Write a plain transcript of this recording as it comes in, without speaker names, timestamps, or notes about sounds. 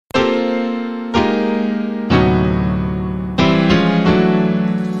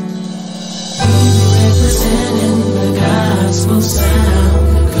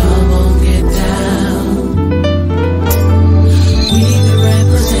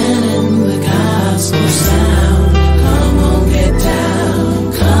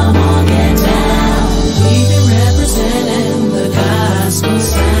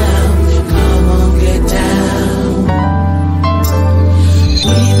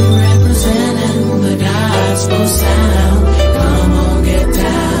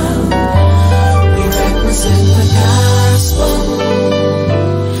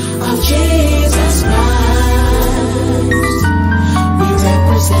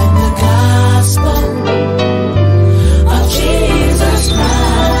and the gospel of Jesus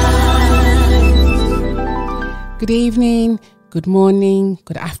Christ. Good evening, good morning,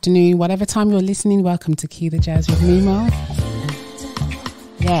 good afternoon, whatever time you're listening. Welcome to Key the Jazz with Mimo.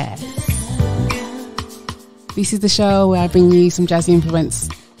 Yes. This is the show where I bring you some jazzy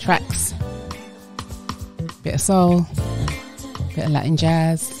influenced tracks. Bit of soul, bit of Latin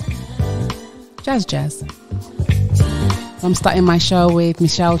jazz. Jazz. I'm starting my show with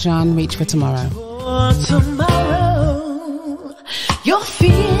Michelle John, Reach for Tomorrow. For tomorrow, your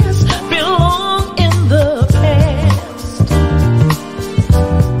fears belong in the past.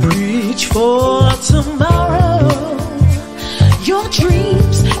 Reach for tomorrow, your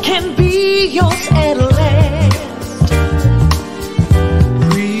dreams can be yours at last.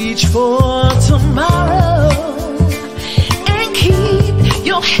 Reach for tomorrow and keep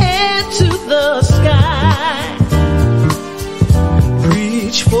your head to the sky.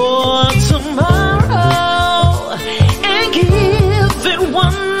 Reach for tomorrow and give it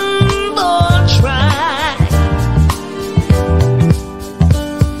one more try.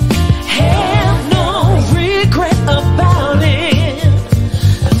 Have no regret about it.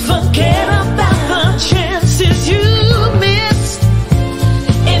 Forget about the chances you missed.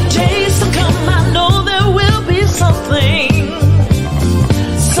 In days to come, I know there will be something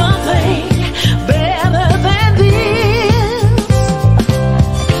better than this.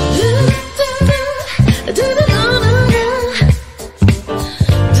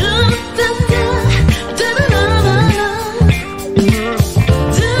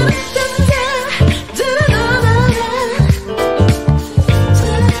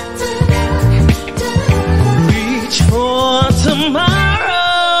 Reach for tomorrow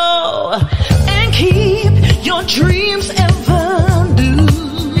and keep your dreams ever new.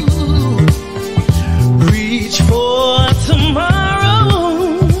 Reach for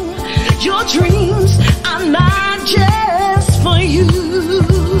tomorrow, your dreams are not just for you.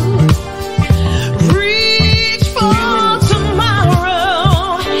 Reach for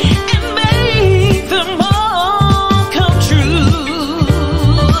tomorrow and make them all come true.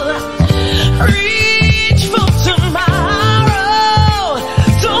 Reach for tomorrow,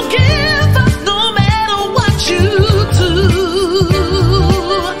 don't give up no matter what you do.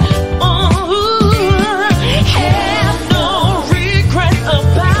 Have no regret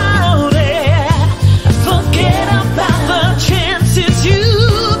about it. Forget about the chances you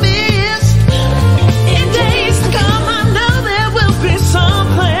missed. In days to come, I know there will be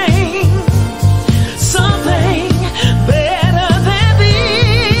something better than this.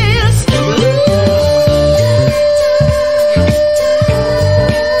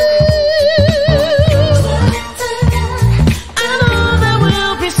 I know there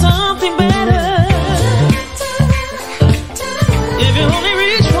will be something better if you only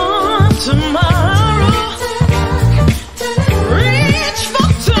reach for tomorrow. Reach for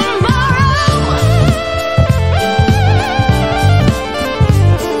tomorrow.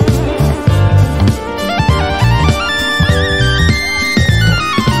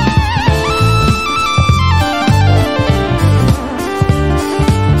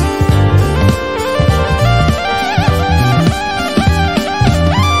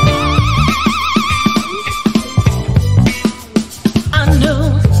 I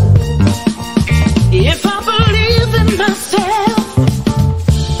know if I believe in myself,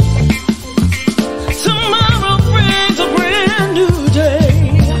 tomorrow brings a brand new day.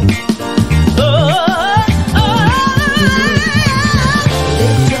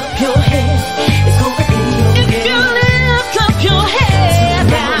 Lift up your head, it's gonna be okay. If you lift up your head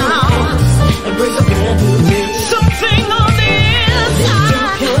now and bring a brand new day, something on the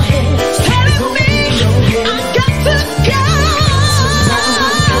inside is telling me I got to go.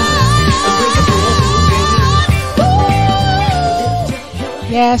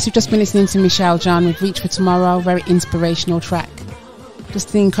 Yes, you've just been listening to Michelle John with Reach for Tomorrow, very inspirational track.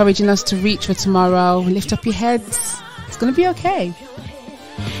 Just encouraging us to reach for tomorrow, lift up your heads. It's going to be okay.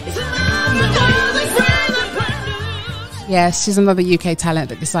 Yes, she's another UK talent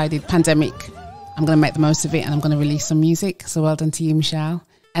that decided, pandemic, I'm going to make the most of it and I'm going to release some music. So well done to you, Michelle.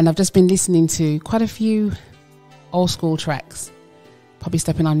 And I've just been listening to quite a few old school tracks, probably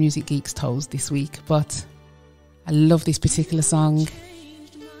stepping on Music Geek's toes this week, but I love this particular song.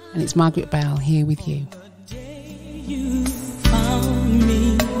 And it's Margaret Bell, Here With You. You found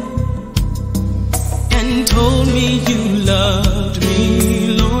me and told me you loved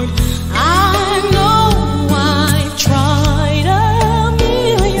me, Lord. I know I've tried a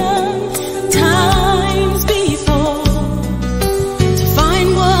million times before to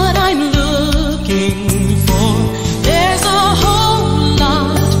find what I'm looking for. There's a whole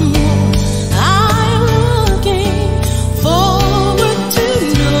lot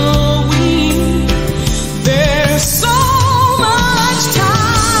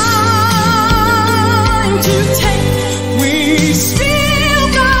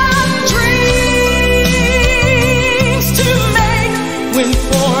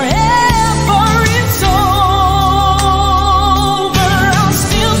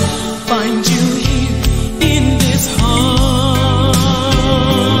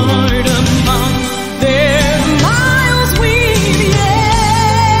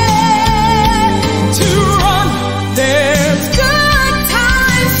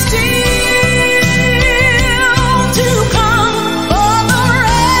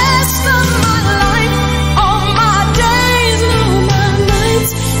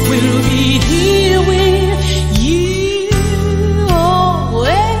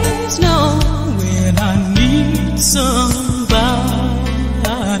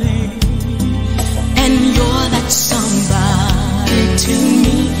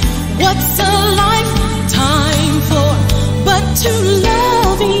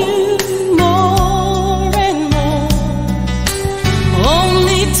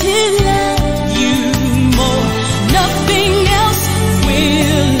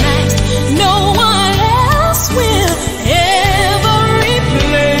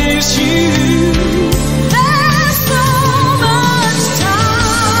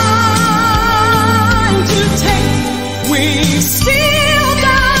to take. We still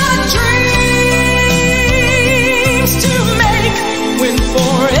got dreams to make when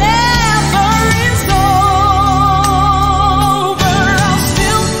forever is over. I'll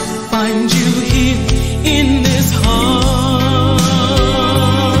still find you here in this heart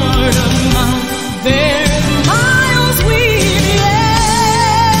of mine. There's miles we've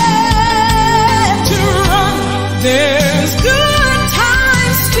yet to run. There's good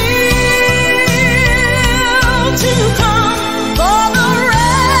times still to come. For the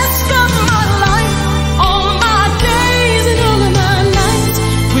rest of my life, all my days and all of my nights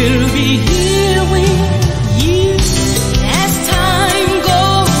will be here with you. As time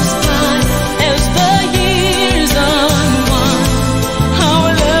goes by, as the years unwind, our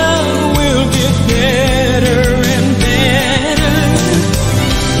love will get better and better.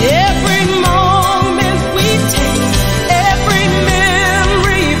 Every moment we take, every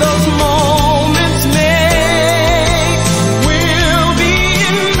memory those moments make, will be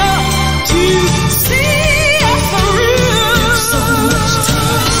enough to see us through. So much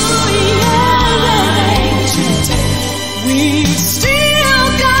time to take. We still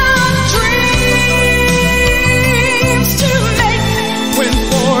got dreams to make when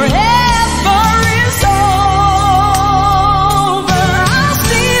forever is over. I'll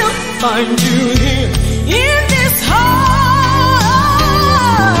still find you here in this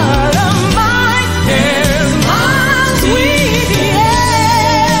heart of mine. There's miles we've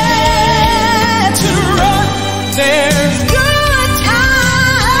yet to run. There's good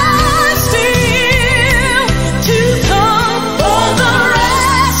times still to come. For the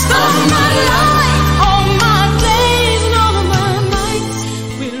rest of my life, all my days and all of my nights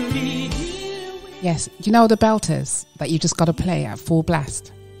will be here with Yes, you know the belters that you just got to play at full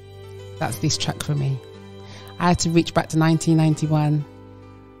blast? That's this track for me. I had to reach back to 1991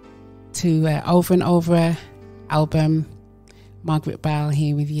 to Over and Over album, Margaret Bell,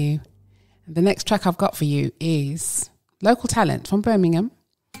 Here With You. And the next track I've got for you is local talent from Birmingham,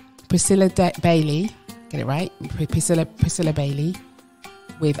 Priscilla Bailey, get it right? Priscilla Bailey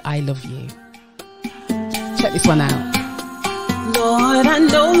with I Love You. Check this one out. Lord, I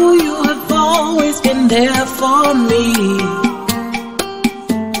know you have always been there for me.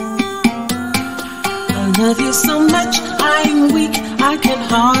 I love you so much, I'm weak, I can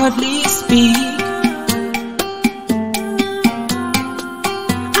hardly speak.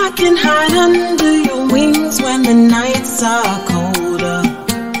 I can hide under your wings when the nights are colder.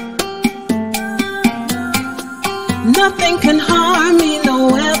 Nothing can harm me, no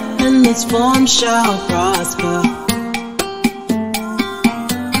weapon that's formed shall prosper.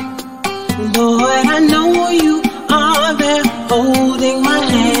 Lord, I know you are there holding my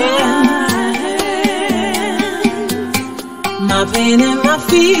hand. My pain and my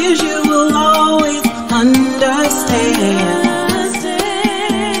fears you will always understand.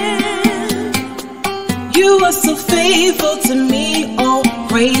 You are so faithful to me, oh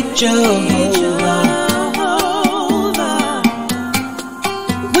great Jehovah.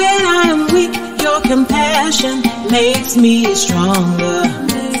 When I am weak, your compassion makes me stronger.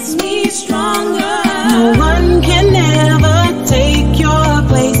 No one can ever take your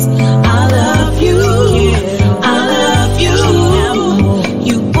place. I love you. I love you.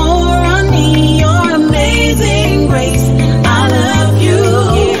 You pour on me your amazing grace. I love you.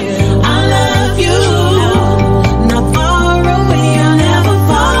 I love you. Not far away, I'll never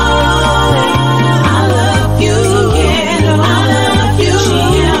fall. I love you. I love you.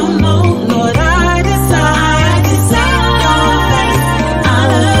 Lord, I desire your face. I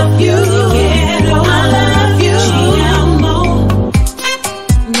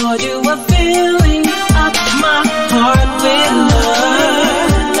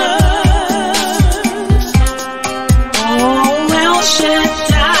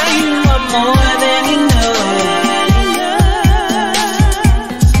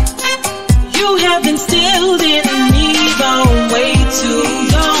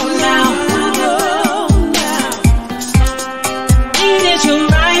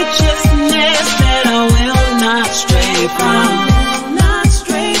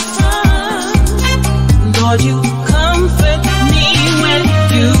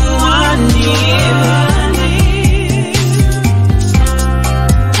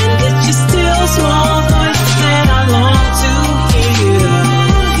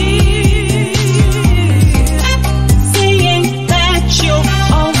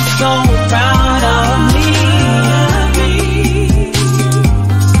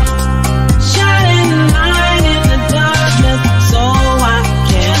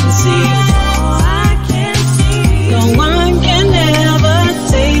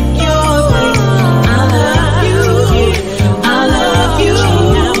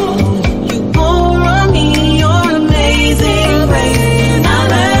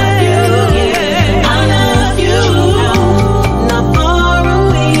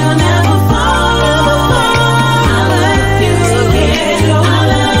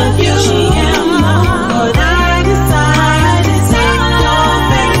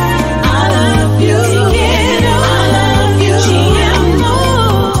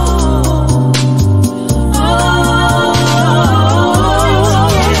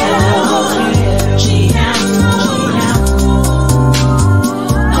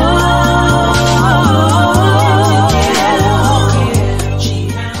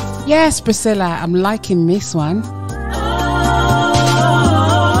Yes, Priscilla, I'm liking this one.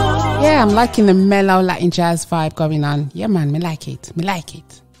 Yeah, I'm liking the mellow Latin jazz vibe going on. Yeah, man, me like it. Me like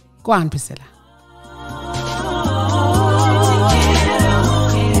it. Go on, Priscilla.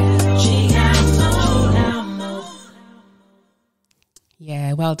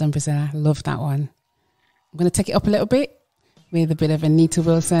 Yeah, well done, Priscilla. Love that one. I'm going to take it up a little bit with a bit of Anita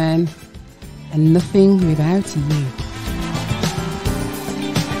Wilson and Nothing Without You.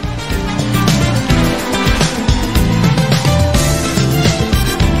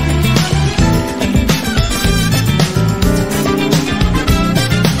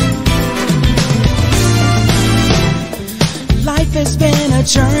 Life has been a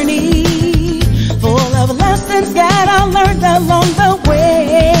journey full of lessons that I learned along the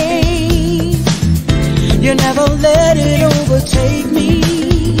way. You never let it overtake me.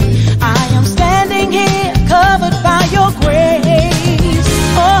 I am standing here covered by your grace.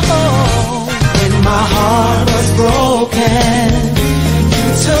 Oh, when my heart was broken, you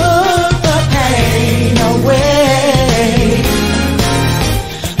took the pain away.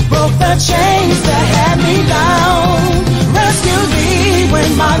 Broke the chains that had me bound. Rescued me when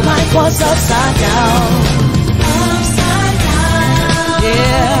my life was upside down. Upside down.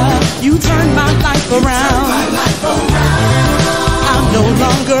 Yeah, you turned my life around. I'm no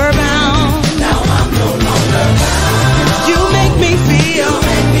longer bound. Now I'm no longer bound. You make me feel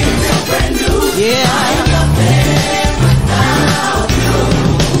brand new. Yeah, I am nothing without you.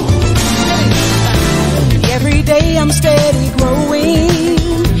 Every day I'm steady growing,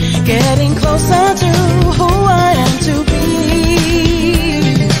 getting closer to who I am to be.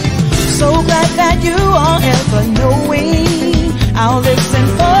 So glad that you are ever knowing. I'll listen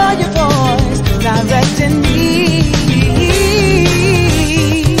for your voice directing me.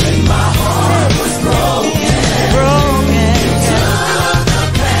 When my heart was broken, took the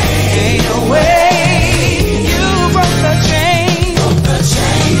pain away. You broke the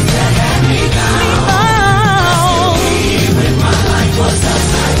chains that had me bound. When my life was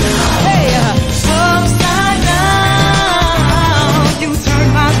upside down. Hey, upside down. You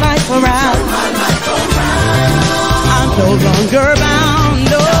turned my life around. I'm no longer bound.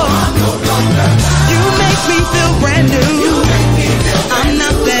 No, I'm no longer bound. You make me feel brand new. I'm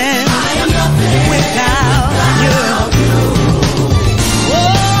nothing. I am nothing without you. Oh,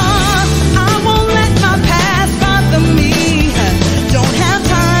 I won't let my past bother me. Don't have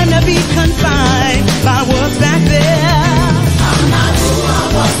time to be confined by what's back there. I'm not who I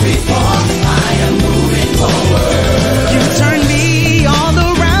was before. I am moving forward. You turned me all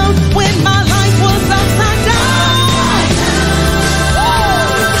around when my life was upside down.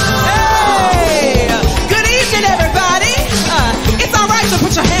 Hey, good evening, everybody. It's all right to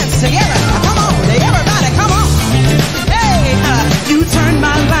put your hands together. Come on, everybody, come on. Hey, you turned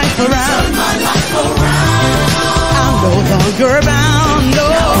my life around. I'm no longer bound. No,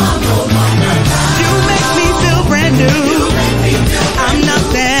 I'm no longer bound. You make me feel brand new. I'm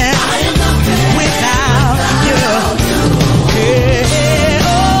nothing. I am nothing without you. Yeah,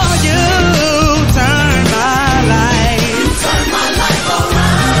 oh, you turned my life.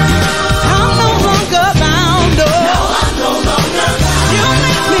 Around. I'm no longer bound. No, I'm no longer bound. You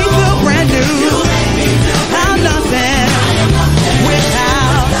make me feel brand new. I'm nothing. I am nothing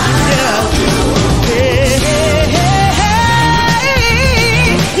without you.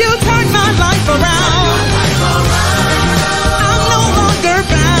 You turned my life around. I'm no longer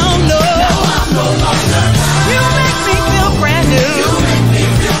bound. No, I'm no longer bound. You make me feel brand new.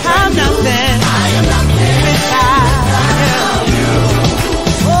 I'm nothing. I am nothing without you.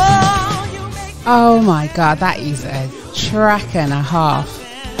 Oh, you make me Oh my God, that is a track and a half.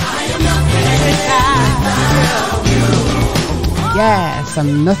 I am nothing without you. Yes,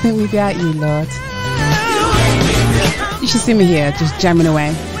 I'm nothing without you, Lord. You should see me here, just jamming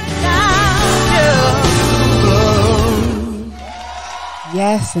away.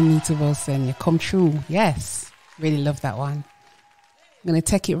 Yes, Anita Wilson, you come true. Yes, really love that one. I'm going to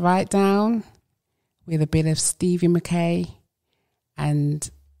take it right down with a bit of Stevie McKay and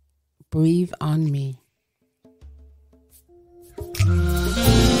Breathe on Me.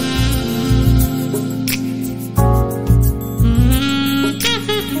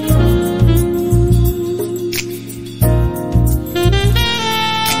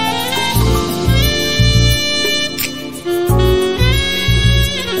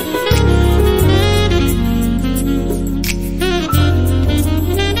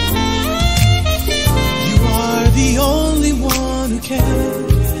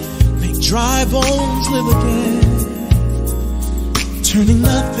 Dry bones live again, turning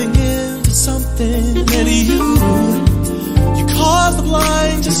nothing into something. And you cause the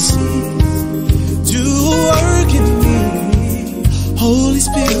blind to see.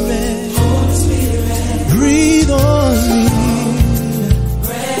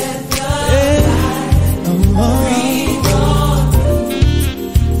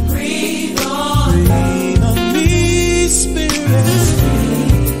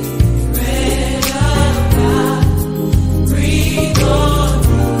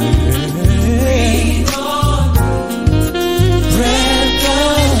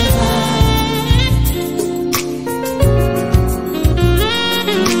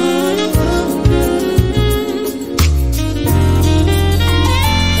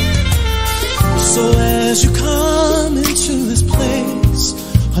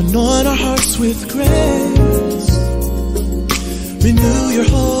 Anoint our hearts with grace. Renew your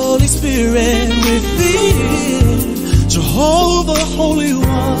Holy Spirit within. Jehovah, Holy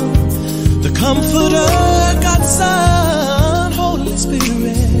One, the Comforter, God's Son, Holy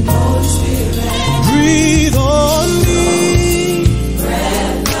Spirit. Holy Spirit. Breathe on me.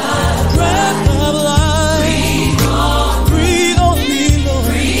 Breath of life. Breathe on me, Lord.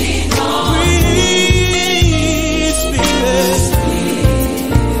 Breathe, Spirit.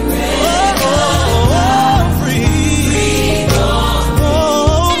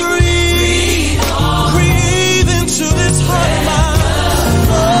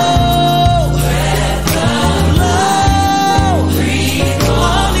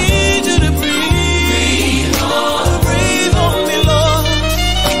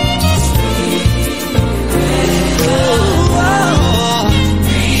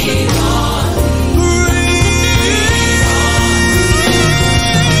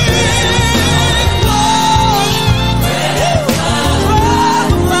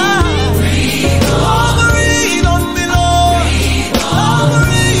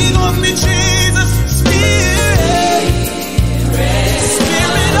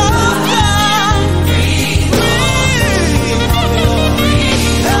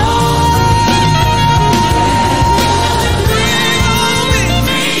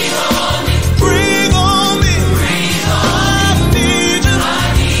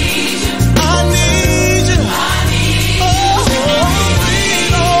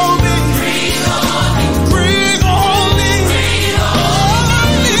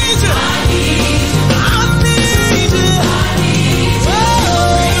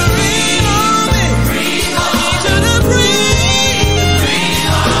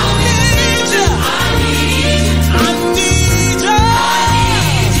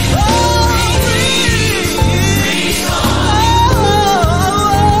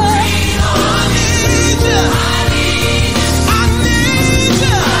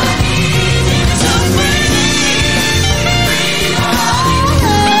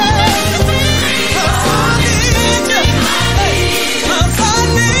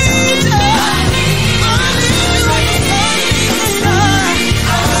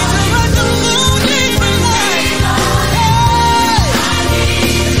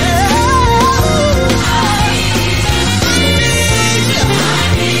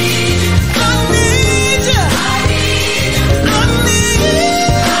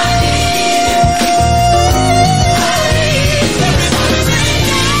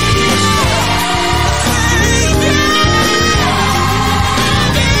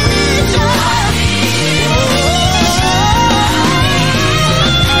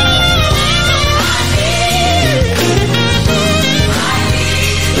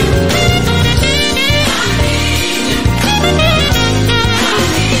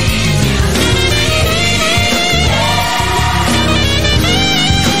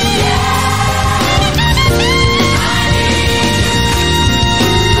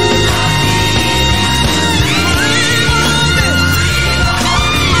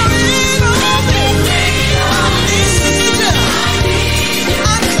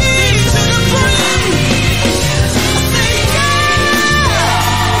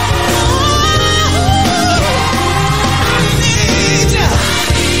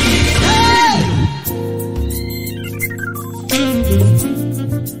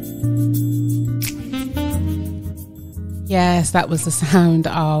 Yes, that was the sound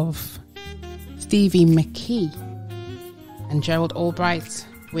of Stevie McKee and Gerald Albright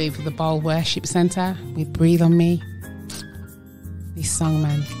with the Bowl Worship Centre with Breathe on Me. This song,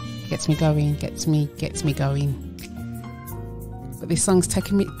 man, gets me going, gets me going. But this song's it's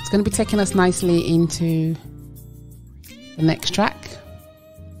going to be taking us nicely into the next track,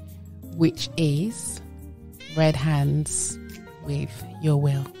 which is Red Hands with Your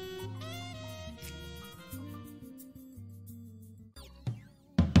Will.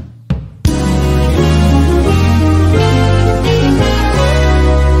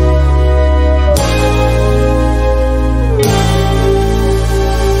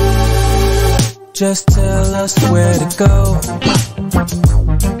 Just tell us where to go.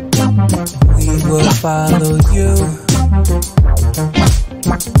 We will follow you.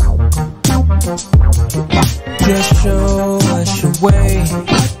 Just show us your way.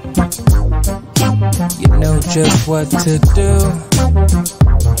 You know just what to do.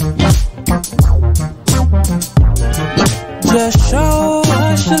 Just show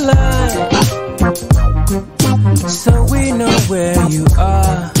us your light, so we know where you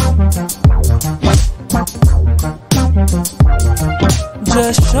are.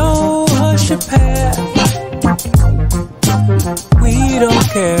 Just show us your path. We don't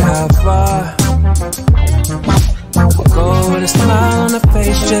care care how far. Go with a smile on the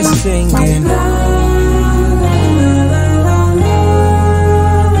face, just singing.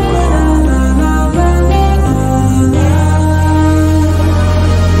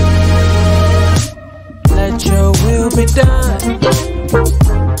 Let your will be done.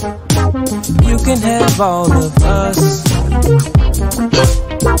 You can have all of us.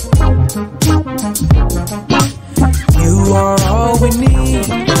 You are all we need.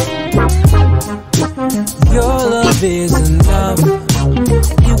 Your love is enough.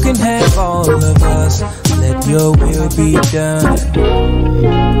 You can have all of us. Let your will be done.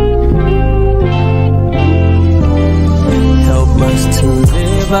 Help us to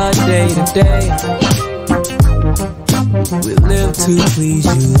live our day to day. We live to please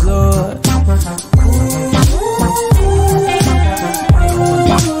you, Lord.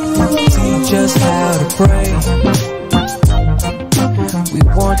 Teach us how to pray. We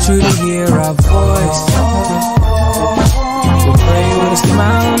want you to hear our voice. We pray with a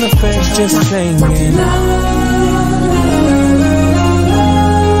smile on the face, just singing.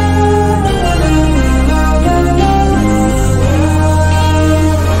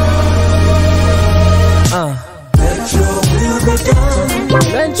 Let your will be done.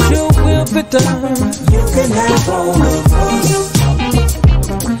 Let your will be done. You can have all of us.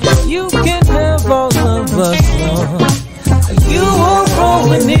 You can have all of us, Lord. You are all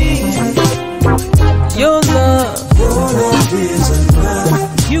we need. Your love is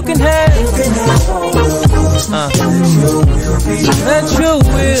enough. you can have. You can have all of us. Let your will be done. Let your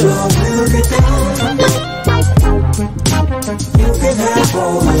will be done. You can have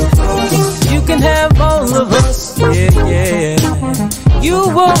all of us. You can have all of us. Yeah, yeah. You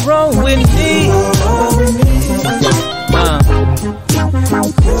are all we need.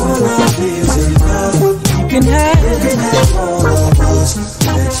 Your love is enough. You can have all of us.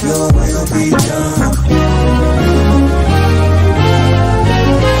 Let your will be done.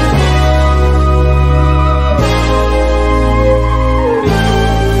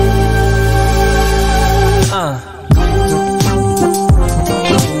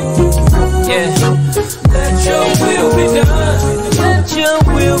 Yeah. Let your will be done. Let your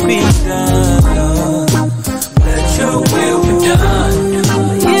will be done. Let your will be done.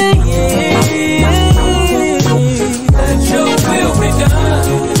 Yeah, yeah. Let your will be done.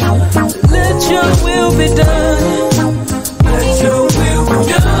 Let your will be done. Let your will be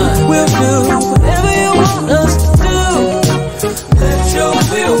done. We'll do whatever you want us to do. Let your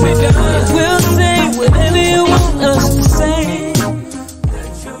will be done. We'll say whatever you want us to say.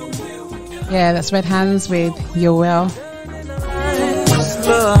 Yeah, that's Red Hands with Your Will.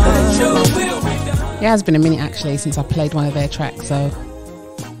 Yeah, it's been a minute actually since I played one of their tracks, so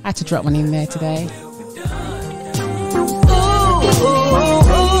I had to drop one in there today.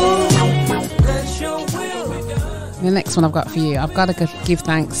 The next one I've got for you, I've got to give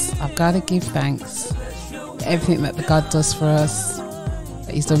thanks. I've got to give thanks for everything that the God does for us,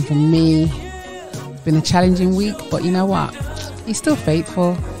 that He's done for me. It's been a challenging week, but you know what? He's still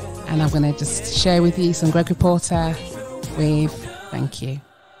faithful. And I'm going to just share with you some Greg Reporter with Thank You.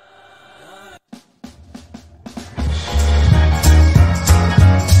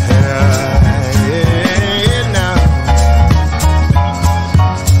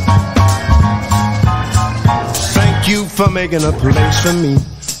 Thank you for making a place for me,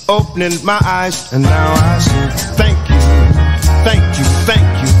 opening my eyes, and now I see. Thank you, thank you,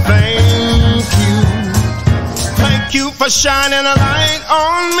 thank you, thank you. Thank you for shining a light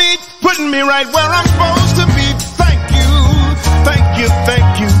on me, putting me right where I'm supposed to be. Thank you, thank you,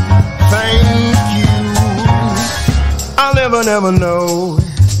 thank you, thank you. I'll never know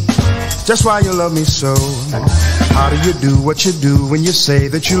just why you love me so. How do you do what you do when you say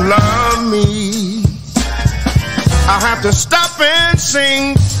that you love me? I have to stop and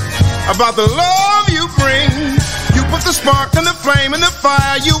sing about the love you bring. You put the spark and the flame and the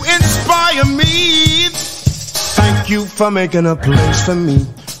fire. You inspire me. Thank you for making a place for me,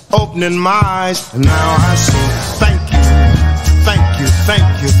 opening my eyes, and now I see. Thank you, thank you,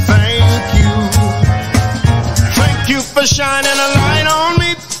 thank you, thank you. Thank you for shining a light on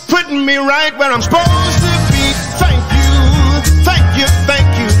me, putting me right where I'm supposed to be. Thank you, thank you,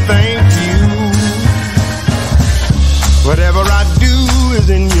 thank you, thank you. Whatever I do is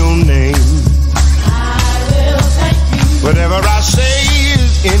in your name. I will thank you. Whatever I say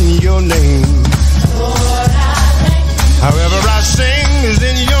is in your name. Lord, I thank you. However I sing is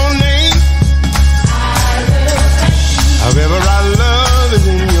in your name. I will thank you. However I love is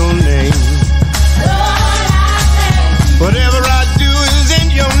in your name. Lord, I thank you. Whatever I do is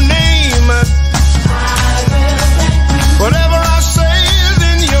in your name. I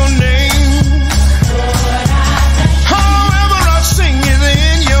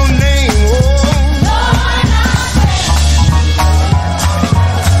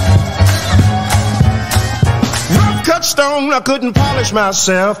I couldn't polish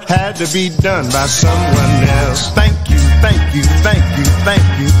myself, had to be done by someone else. Thank you, thank you, thank you,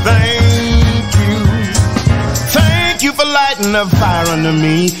 thank you, thank you. Thank you for lighting a fire under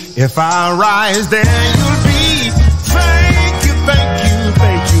me. If I rise, there you'll be. Thank you, thank you,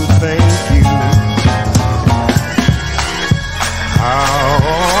 thank you, thank you. Oh,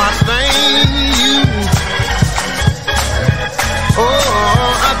 I thank you. Oh,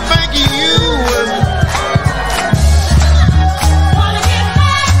 I thank you.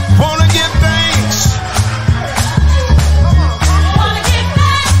 Wanna give thanks.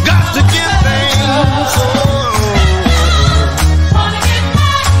 Got to give thanks. Oh. Wanna give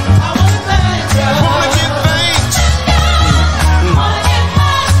thanks.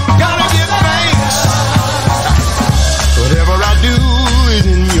 Gotta give thanks. Whatever I do is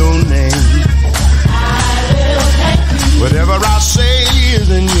in your name. Whatever I say is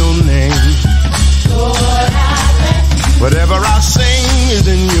in your name. Whatever I sing is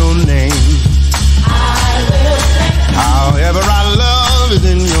in your name. However I love is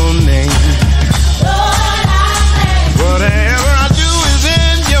in your name. Whatever I do is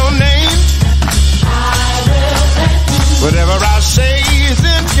in your name. Whatever I say is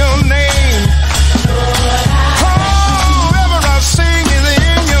in your name. Whatever I sing is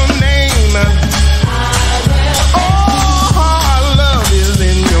in your name. Oh, I love is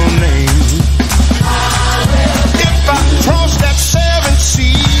in your name. If I cross that 7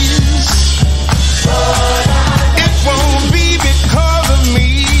 seas, it won't be because of me.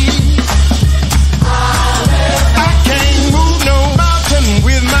 I can't move no mountain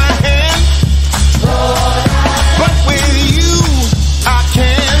with my hand, but with you I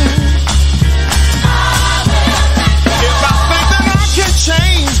can. If I think that I can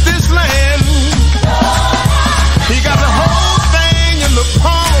change this land, he got the whole thing in the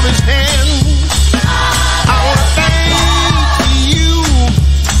palm of his hand. I want to thank you.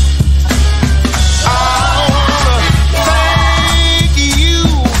 I want to thank you.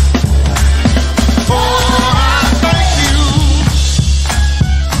 Oh, I thank you.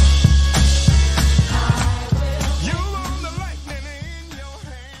 You own the lightning in your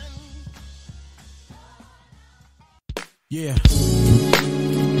hand. Yeah.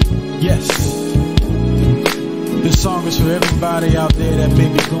 Yes. This song is for everybody out there that may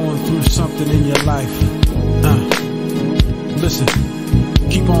be going through something in your life. Listen,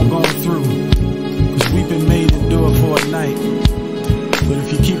 keep on going through, cause we've been made to do it for a night. But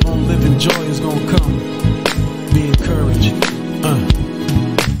if you keep on living, joy is gonna come. Be encouraged.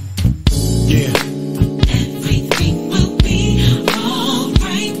 Yeah. Everything will be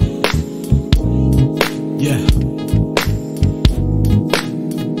alright. Yeah.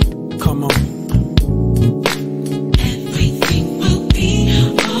 Come on. Everything will be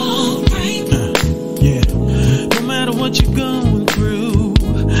alright. Yeah. No matter what you're going through,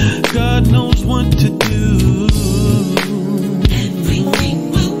 God knows what to do.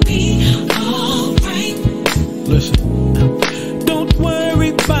 Everything will be alright. Listen. Don't worry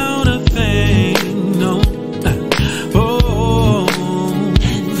about a thing, no. Oh.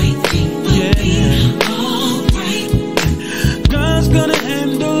 Everything will be alright. God's gonna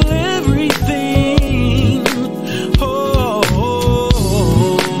handle everything. Oh.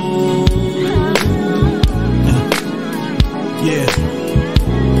 Yeah.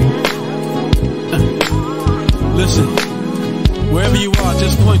 Listen, wherever you are,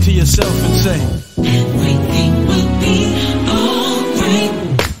 just point to yourself and say, Everything will be alright.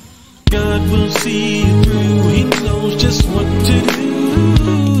 God will see you through. He knows just what to do.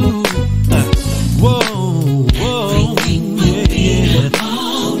 Whoa, whoa, Everything will be yeah,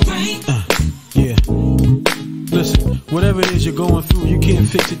 alright. yeah. Listen, whatever it is you're going through, you can't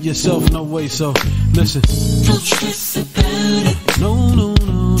fix it yourself, no way. So, listen. Don't stress about it. No, no,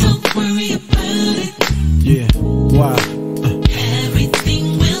 no. Don't worry about it. Yeah, why?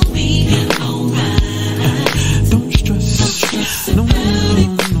 Everything will be alright. Don't stress. No, no,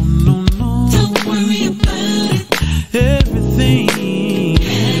 no, no, no. Don't worry about it. Everything.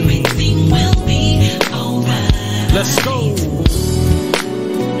 Everything will be alright. Let's go.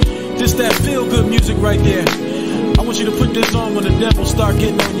 This that feel good music right there. I want you to put this on when the devil start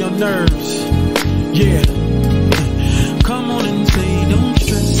getting on your nerves. Yeah. Come on and say, don't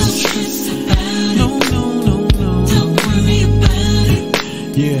stress. Don't stress about it. No, no, no, no. Don't worry about it.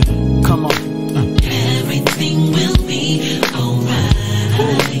 Yeah, come on. Everything will be alright.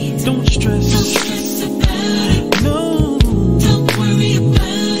 Don't stress. Don't stress about it. No. Don't worry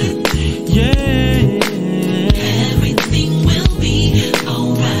about it. Yeah. Everything will be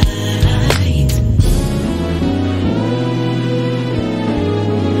alright.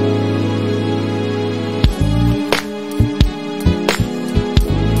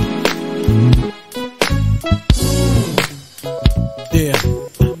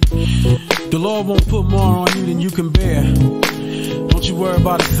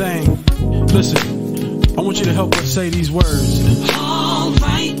 about a thing. Listen, I want you to help us say these words. All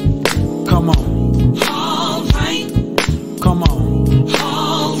right. Come on. All right. Come on.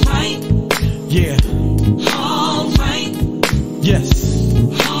 All right. Yeah. All right. Yes.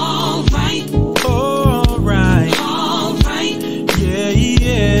 All right. All right. All right. Yeah,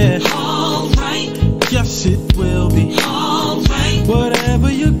 yeah. All right. Yes, it will be. All right. Whatever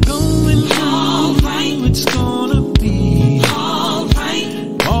you're going through, All right. it's gonna be All right.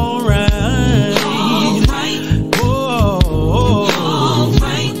 all right. All right. Whoa. All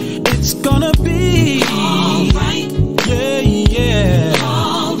right. It's gonna be All right. yeah, yeah.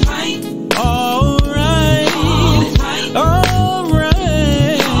 All right. All right. All right. All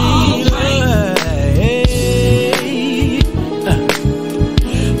right. All right. Hey.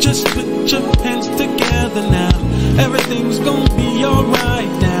 Just put your hands together now. Everything's gonna be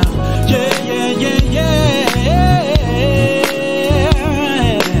alright now. Yeah, yeah, yeah, yeah.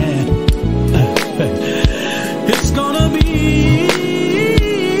 It's gonna be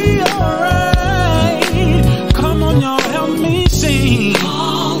alright. Come on, y'all, help me sing.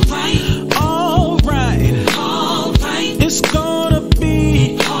 All right. Alright. All right. It's gonna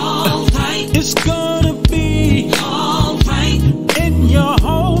be. All right. It's gonna be All right. in your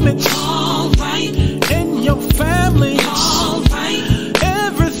home. It's All right. in your family. All right.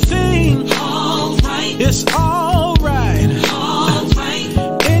 Everything All right. is alright. All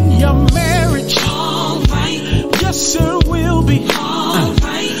right. In your marriage, All right. yes, it will be. All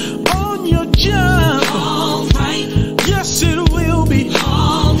right. On your job, All right. yes, it will be.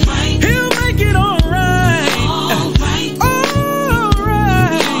 All right. He'll make it alright. All right.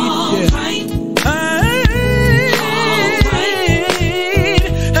 Alright. All Yeah. right.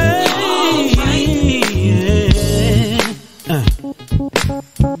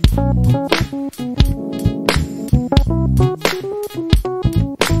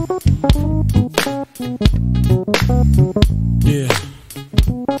 Yeah.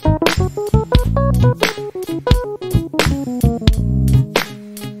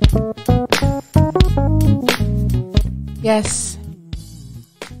 Yes,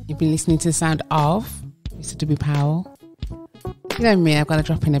 you've been listening to the sound of Mr. Doobie Powell. You know me, I've got to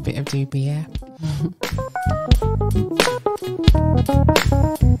drop in a bit of Doobie, yeah.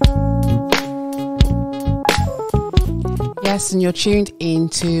 Yes, and you're tuned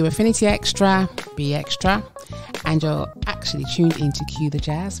into Affinity Xtra, Be Extra, and you're actually tuned into Cue the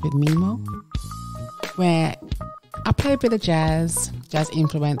Jazz with Mimo, where I play a bit of jazz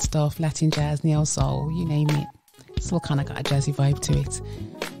influence stuff, Latin jazz, neo soul, you name it. It's all kind of got a jazzy vibe to it.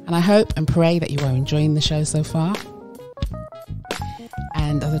 And I hope and pray that you are enjoying the show so far.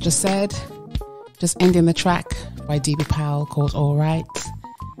 And as I just said, just ending the track by Doobie Powell called All Right,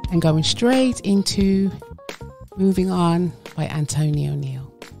 and going straight into Moving On by Antonio Neal.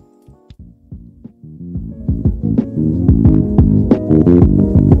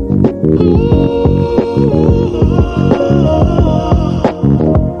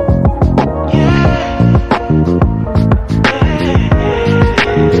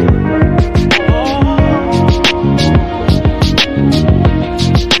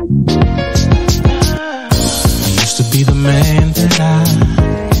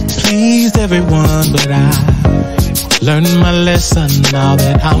 Everyone, but I learned my lesson now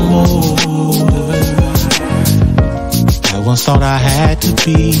that I'm older. I once thought I had to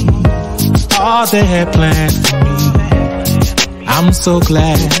be all they had planned for me. I'm so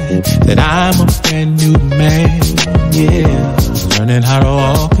glad that I'm a brand new man, yeah. Learning how to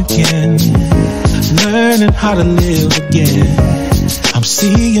walk again, learning how to live again. I'm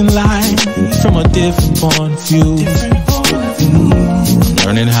seeing life from a different point of view.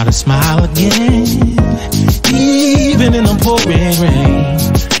 Learning how to smile again, even in the pouring rain.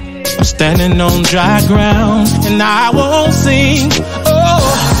 I'm standing on dry ground and I won't sink. Feel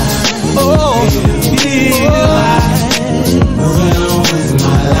like moving on with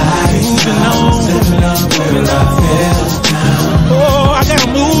my life. Moving on, stepping up where I fell down. I gotta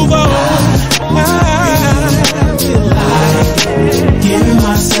move on. I feel like giving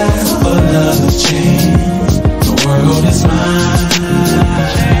myself another chance. The world is mine.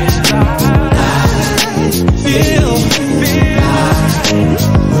 Feel like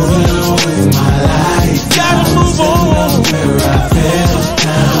moving on with my life. Gotta move on where I fell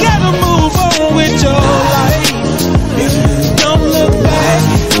down. Gotta move on with your life. Don't look back.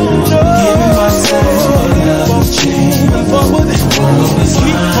 Giving myself another chance. The world is mine.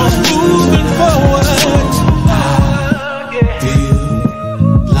 Keep on moving forward. I feel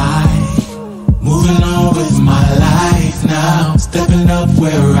like moving on with my life now. Stepping up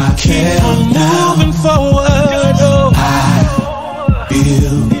where I can now. Moving forward. I feel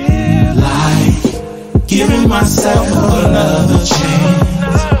myself another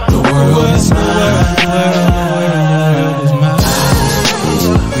chance. The world is mine.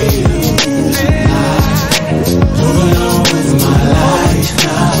 Moving on with my life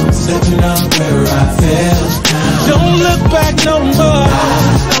now. Stepping up where I fell down. Don't look back no more.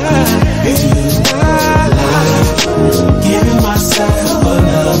 Giving myself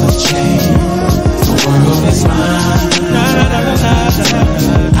another chance. The world is mine.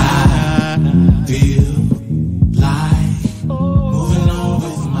 I feel like moving on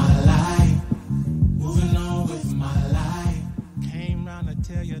with my life. Moving on with my life. Came round to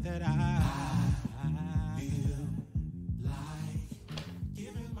tell you that I feel like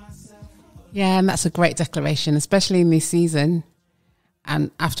giving myself. Yeah, and that's a great declaration, especially in this season.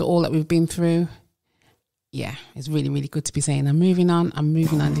 And after all that we've been through, yeah, it's really, really good to be saying I'm moving on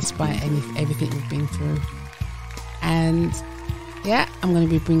despite everything we've been through. And yeah, I'm going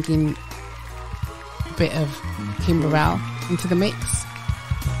to be bringing a bit of Kim Burrell into the mix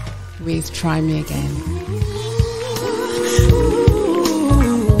with Try Me Again.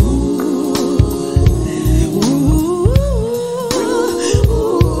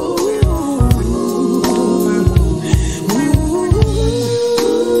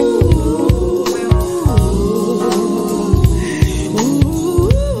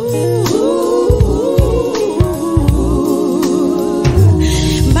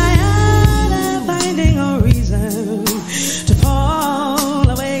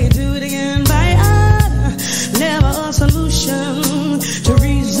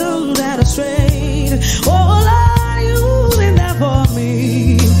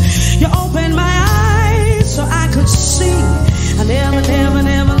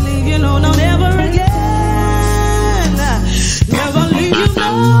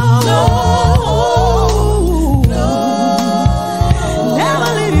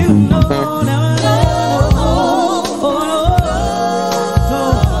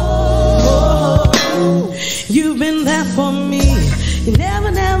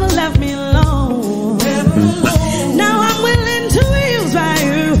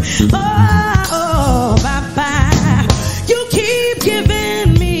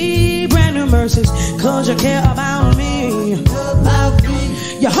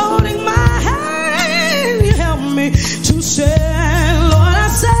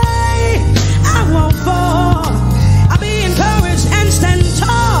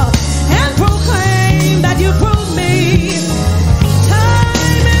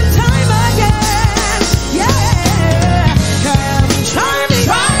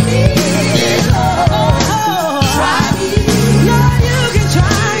 Try me.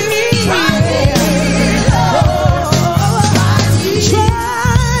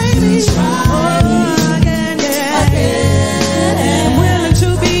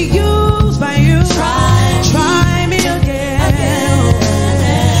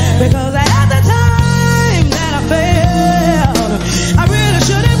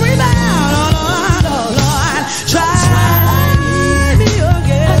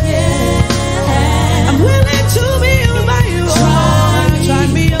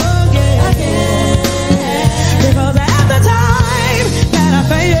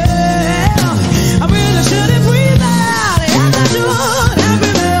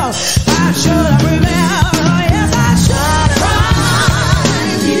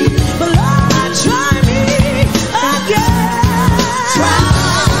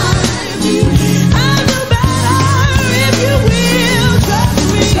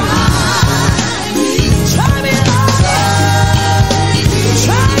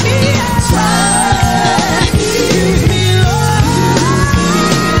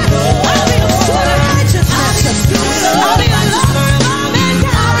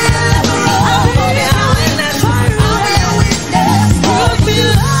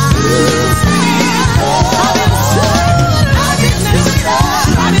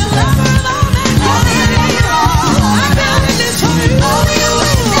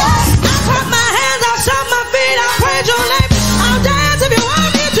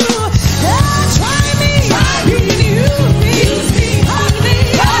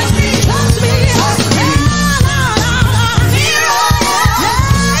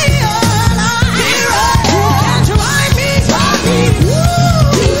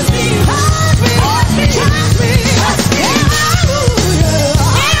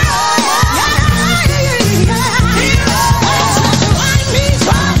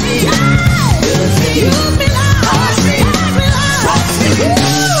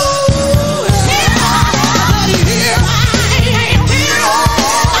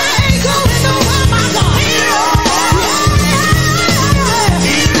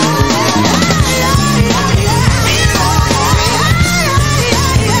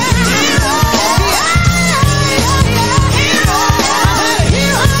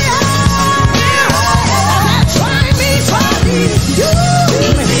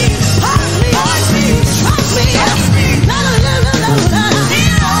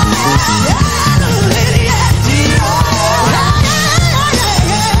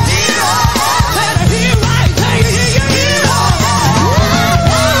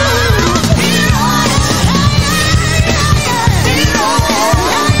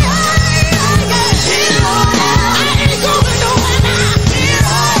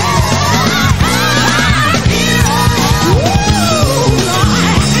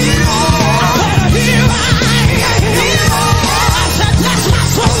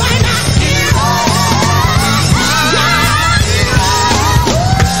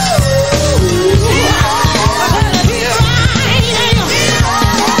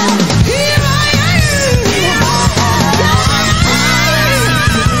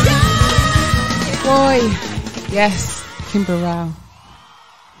 boy. Yes, Kimber Rao.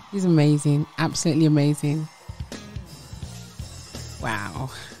 He's amazing. Absolutely amazing. Wow.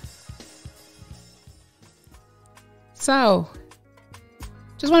 So,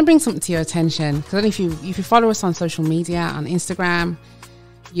 just want to bring something to your attention. Because I don't know if you follow us on social media, on Instagram,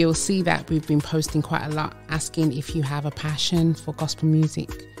 you'll see that we've been posting quite a lot, asking if you have a passion for gospel music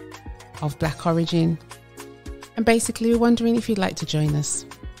of Black origin. And basically, we're wondering if you'd like to join us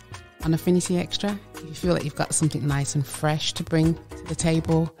on Affinity Xtra. If you feel that you've got something nice and fresh to bring to the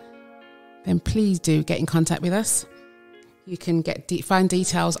table, then please do get in contact with us. You can find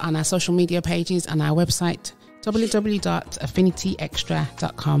details on our social media pages and our website,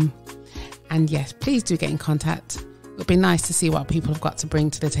 www.affinityextra.com. And yes, please do get in contact. It would be nice to see what people have got to bring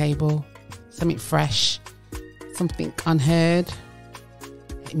to the table. Something fresh, something unheard,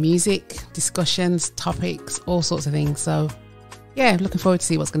 music, discussions, topics, all sorts of things. So yeah, looking forward to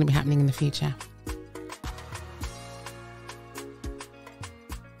see what's going to be happening in the future.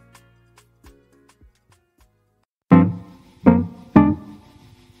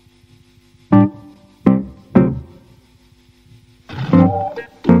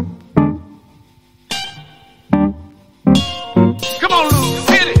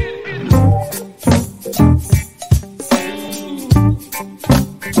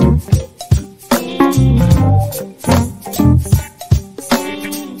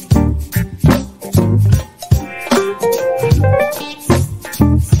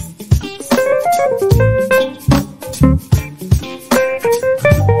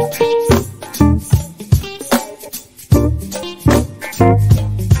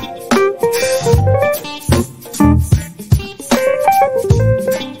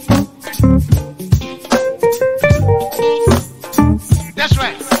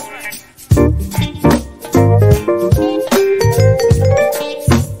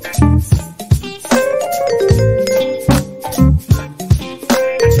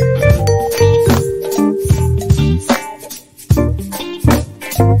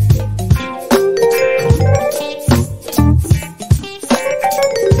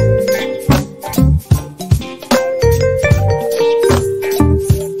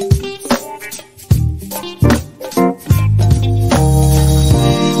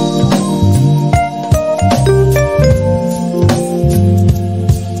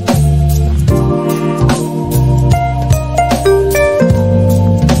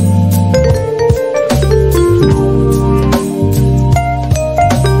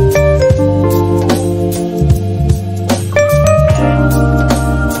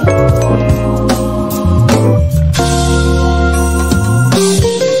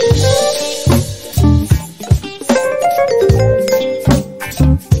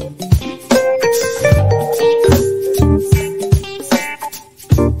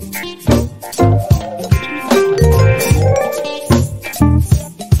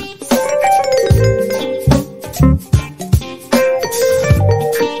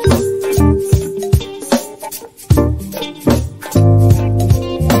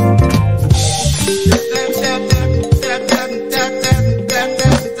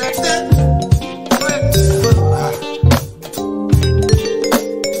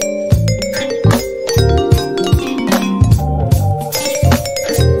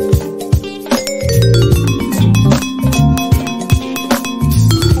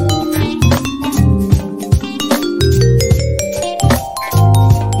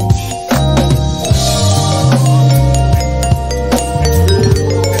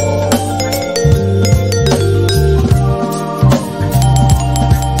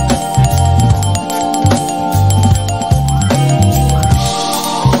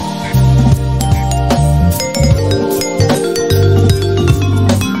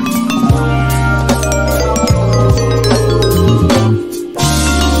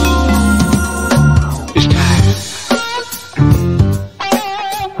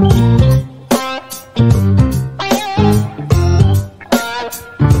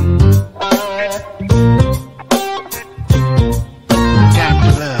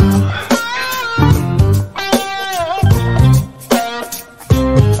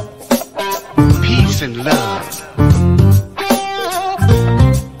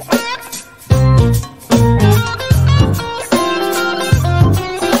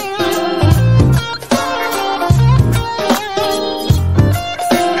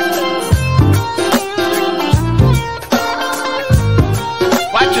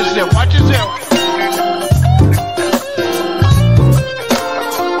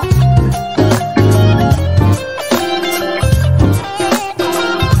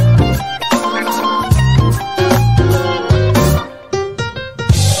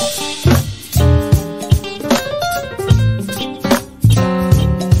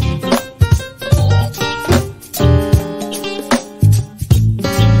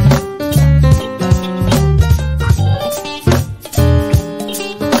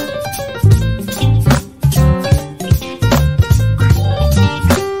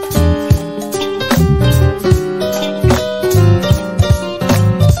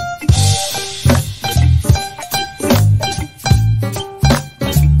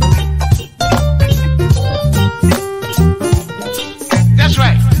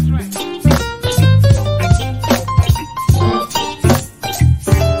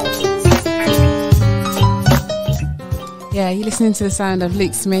 listening to the sound of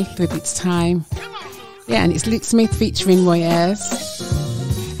Luke Smith with It's Time. Yeah, and it's Luke Smith featuring Roy Ayers.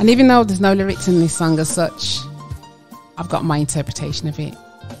 And even though there's no lyrics in this song as such, I've got my interpretation of it.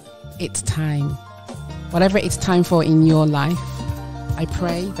 It's time. Whatever it's time for in your life, I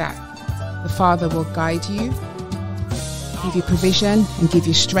pray that the Father will guide you, give you provision and give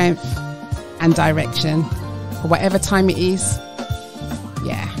you strength and direction for whatever time it is.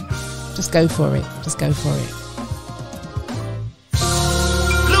 Yeah, just go for it. Just go for it.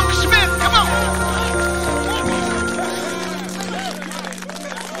 Luke Smith, come on.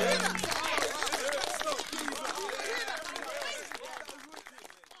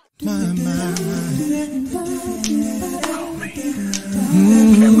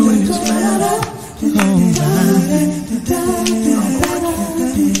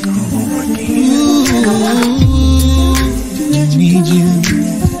 I need you.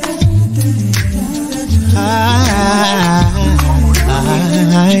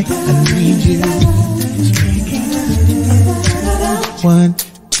 I need you. 1,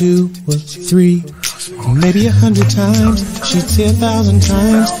 2, or 3, maybe 100 times. She'd say 1,000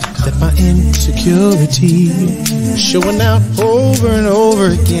 times that my insecurity showing out over and over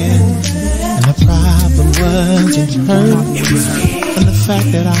again. And the problem wasn't her, and the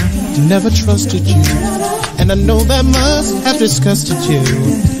fact that I never trusted you. And I know that must have disgusted you,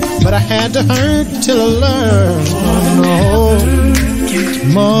 but I had to hurt till I learned. Oh,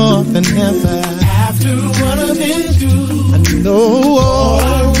 no, more than ever. After what I've been through, I know,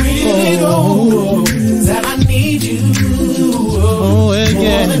 I really know that I need you. Oh,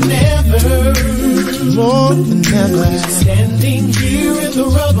 yeah. More than ever. More than ever. Standing here in the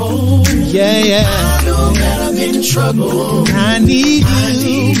rubble. Yeah. I know that I'm in trouble. I need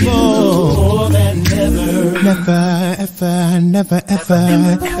you more than ever. Never, ever, never,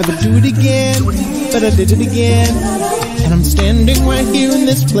 ever do it again. But I did it again. And I'm standing right here in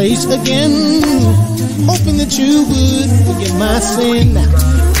this place again, hoping that you would forgive my sin.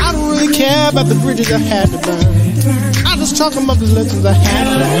 I don't really care about the bridges I had to burn. I'm just talking about the lessons I had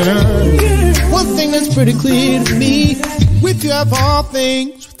to learn. One thing that's pretty clear to me: with you I have all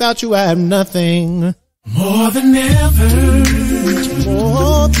things, without you I have nothing. More than ever,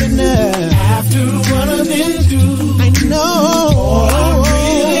 more than ever. After what I've been through, I know, I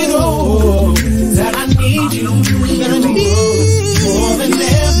really know that I need you. That I need more than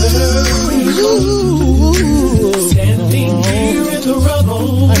ever. Standing here in the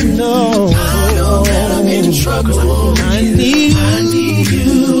rubble, I know that I'm in trouble. I need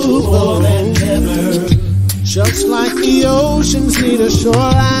you more than ever. Just like the oceans need a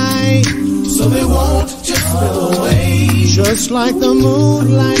shoreline, so they won't just spill away. Just like the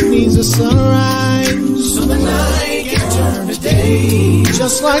moonlight needs a sunrise, so the night can turn to day.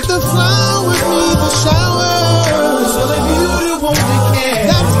 Just like the flowers need the shower, so the beauty won't decay.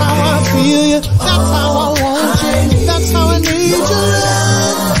 That's how I feel you, that's how I want you, that's how I need you,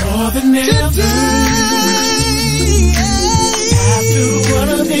 love. More than ever. After what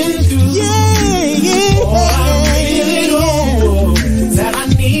I've been through, I really know that I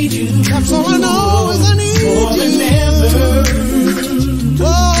need you. That's all I know is I need you. More than ever.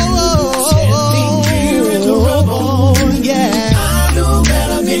 Standing here in the rubble, yeah. I know that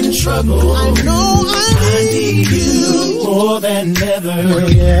I'm in trouble. I know I need you more than ever.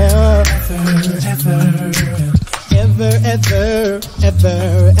 Yeah. Ever.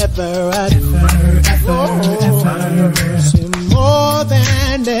 Say more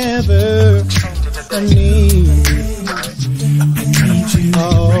than ever. I need you. Oh,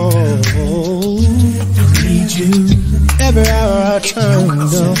 I need you. Every hour I turn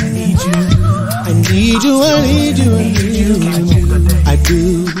down. I need you. I need you. I need you. I need you. I do.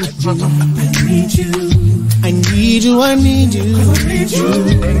 I need you. I need you. I need you. I need you.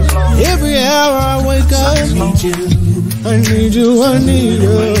 Every hour I wake up. I need you. I need you. I need you.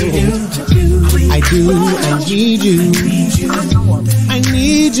 I do. I need you. I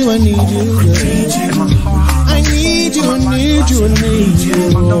need you. I need you. I need you. I need you. I need you.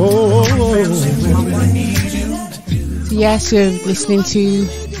 Oh. So yes, you're listening to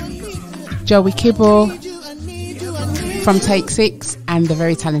Joey Kibble from Take 6 and the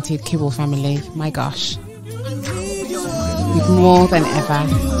very talented Kibble family. My gosh, with More Than Ever.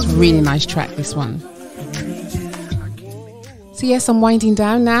 It's a really nice track, this one. So yes, I'm winding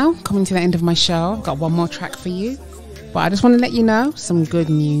down now, coming to the end of my show. I've got one more track for you, but I just want to let you know some good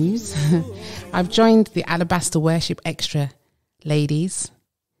news. I've joined the Alabaster Worship Extra ladies,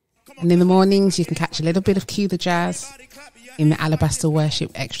 and in the mornings you can catch a little bit of Cue the Jazz in the Alabaster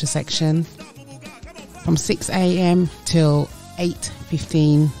Worship Extra section from 6 a.m. till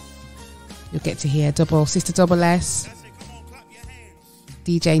 8:15. You'll get to hear Sister Double S,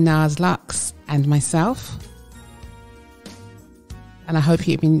 DJ Nas Lux, and myself. And I hope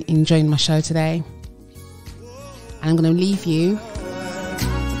you've been enjoying my show today. And I'm going to leave you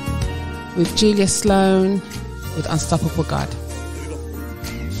with Julia Sloan with Unstoppable God.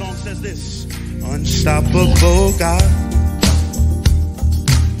 The song says this: Unstoppable God,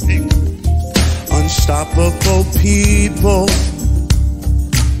 unstoppable people,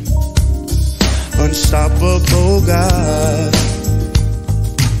 unstoppable God,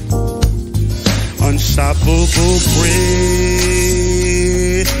 unstoppable praise,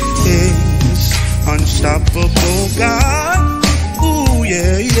 unstoppable God, ooh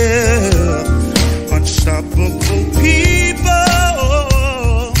yeah, yeah, unstoppable people,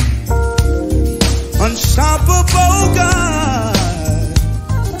 unstoppable God,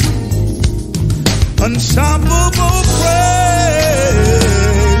 unstoppable praise.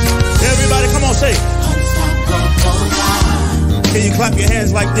 Everybody come on, say unstoppable God. Can you clap your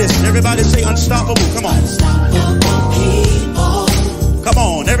hands like this? Everybody say unstoppable. Come on. Unstoppable people. Come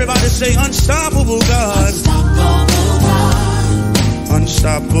on, everybody say unstoppable God. Unstoppable God.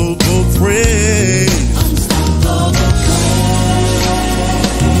 Unstoppable praise. Unstoppable praise.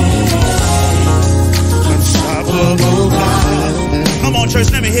 Unstoppable God. Come on,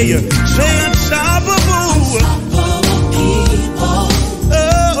 church, let me hear you. Say unstoppable. Unstoppable people.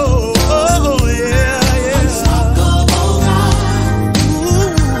 Oh, oh, yeah, yeah. Unstoppable God.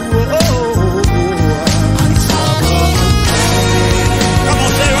 Ooh, oh, oh. Unstoppable praise. Come on,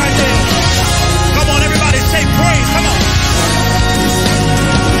 stay right there. Come on, everybody, say praise. Come on.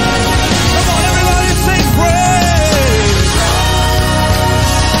 Come on, everybody, say praise.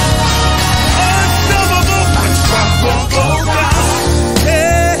 Unstoppable, unstoppable God.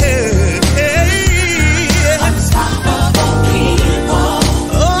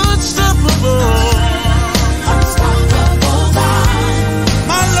 Unstoppable.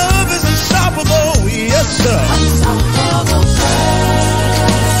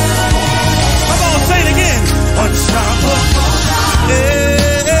 Come on, say it again. Unstoppable.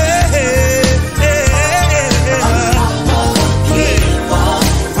 Yeah, yeah, yeah.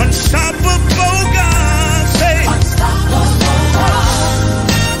 Unstoppable God. Say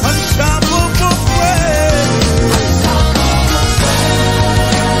unstoppable praise.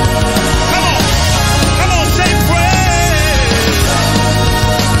 Come on, say praise.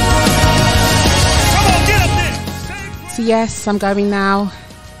 Come on, get up there. So yes, I'm going now.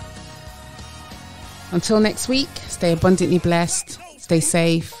 Until next week, stay abundantly blessed, stay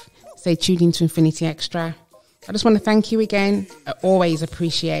safe, stay tuned into Infinity Xtra. I just want to thank you again. I always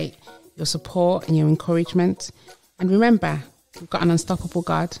appreciate your support and your encouragement. And remember, we've got an unstoppable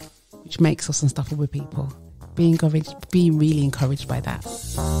God, which makes us unstoppable people. Be encouraged, be really encouraged by that.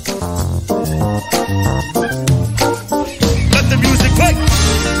 Let the music play.